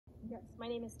Yes, my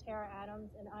name is Tara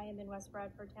Adams, and I am in West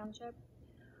Bradford Township.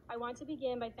 I want to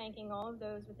begin by thanking all of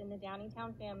those within the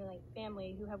Downingtown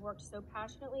family who have worked so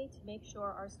passionately to make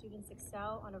sure our students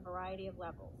excel on a variety of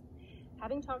levels.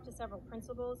 Having talked to several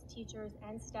principals, teachers,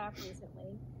 and staff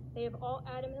recently, they have all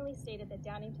adamantly stated that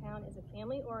Downingtown is a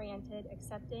family-oriented,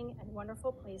 accepting, and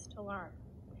wonderful place to learn.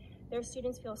 Their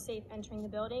students feel safe entering the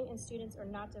building, and students are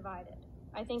not divided.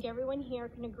 I think everyone here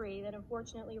can agree that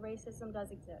unfortunately racism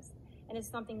does exist, and is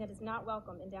something that is not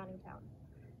welcome in Downingtown.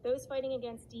 Those fighting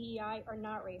against DEI are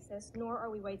not racist, nor are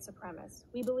we white supremacists.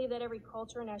 We believe that every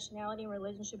culture, nationality, and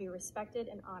religion should be respected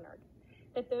and honored.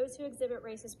 That those who exhibit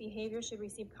racist behavior should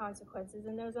receive consequences,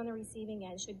 and those on the receiving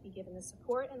end should be given the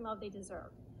support and love they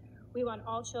deserve. We want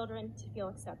all children to feel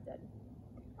accepted.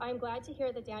 I am glad to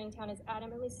hear that Downingtown is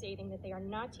adamantly stating that they are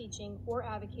not teaching or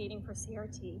advocating for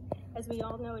CRT, as we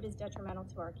all know it is detrimental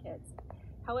to our kids.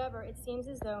 However, it seems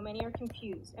as though many are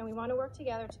confused, and we want to work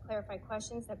together to clarify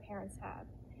questions that parents have.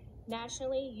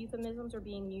 Nationally, euphemisms are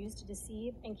being used to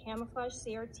deceive and camouflage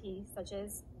CRT, such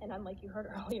as, and unlike you heard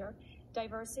earlier,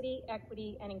 diversity,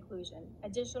 equity, and inclusion.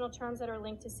 Additional terms that are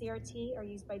linked to CRT are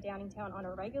used by Downingtown on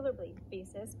a regular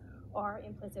basis are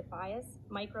implicit bias,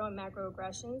 micro and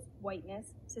macroaggressions,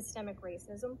 whiteness, systemic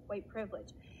racism, white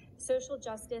privilege, social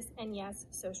justice, and yes,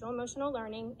 social emotional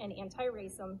learning and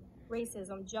anti-racism,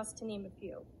 just to name a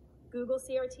few. Google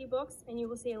CRT books and you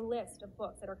will see a list of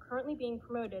books that are currently being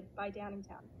promoted by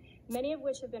Downingtown, many of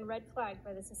which have been red flagged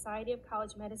by the Society of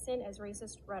College Medicine as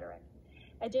racist rhetoric.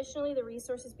 Additionally, the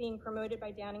resources being promoted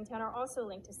by Downingtown are also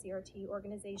linked to CRT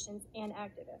organizations and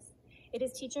activists. It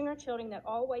is teaching our children that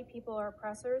all white people are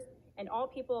oppressors and all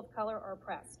people of color are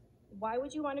oppressed. Why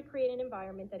would you want to create an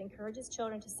environment that encourages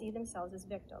children to see themselves as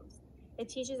victims? It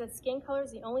teaches that skin color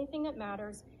is the only thing that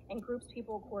matters and groups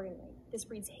people accordingly. This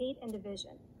breeds hate and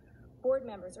division. Board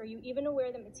members, are you even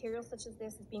aware that material such as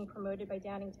this is being promoted by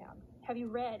Downingtown? Have you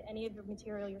read any of the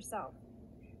material yourself?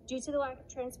 Due to the lack of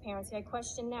transparency, I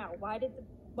question now, why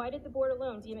did the board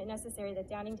alone deem it necessary that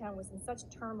Downingtown was in such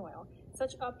turmoil,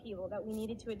 such upheaval, that we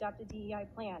needed to adopt a DEI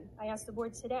plan? I asked the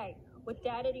board today, what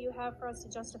data do you have for us to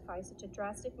justify such a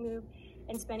drastic move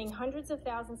and spending hundreds of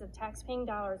thousands of tax-paying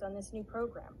dollars on this new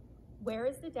program? Where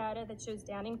is the data that shows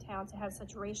Downingtown to have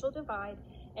such racial divide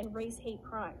and race-hate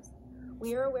crimes?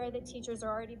 We are aware that teachers are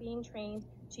already being trained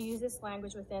to use this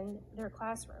language within their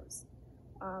classrooms.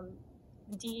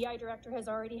 The DEI director has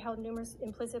already held numerous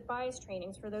implicit bias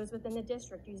trainings for those within the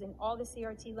district using all the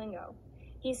CRT lingo.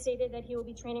 He stated that he will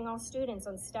be training all students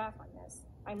on staff on this.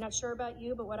 I'm not sure about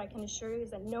you, but what I can assure you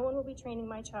is that no one will be training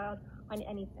my child on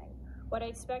anything. What I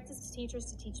expect is teachers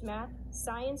to teach math,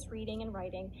 science, reading, and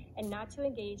writing, and not to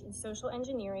engage in social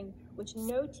engineering, which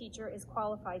no teacher is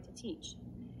qualified to teach.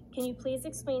 Can you please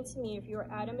explain to me, if you are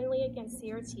adamantly against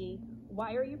CRT,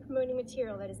 why are you promoting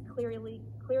material that is clearly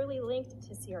linked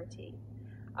to CRT?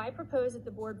 I propose that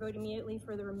the board vote immediately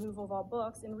for the removal of all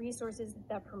books and resources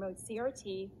that promote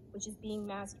CRT, which is being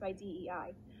masked by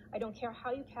DEI. I don't care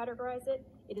how you categorize it,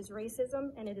 it is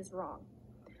racism and it is wrong.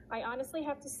 I honestly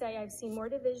have to say I've seen more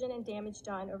division and damage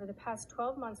done over the past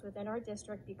 12 months within our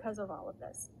district because of all of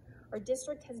this. Our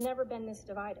district has never been this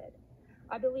divided.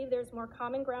 I believe there's more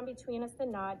common ground between us than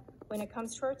not when it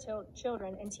comes to our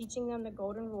children and teaching them the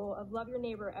golden rule of love your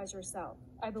neighbor as yourself.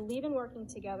 I believe in working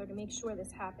together to make sure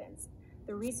this happens.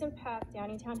 The recent path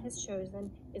Downingtown has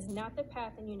chosen is not the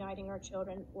path in uniting our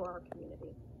children or our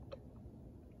community.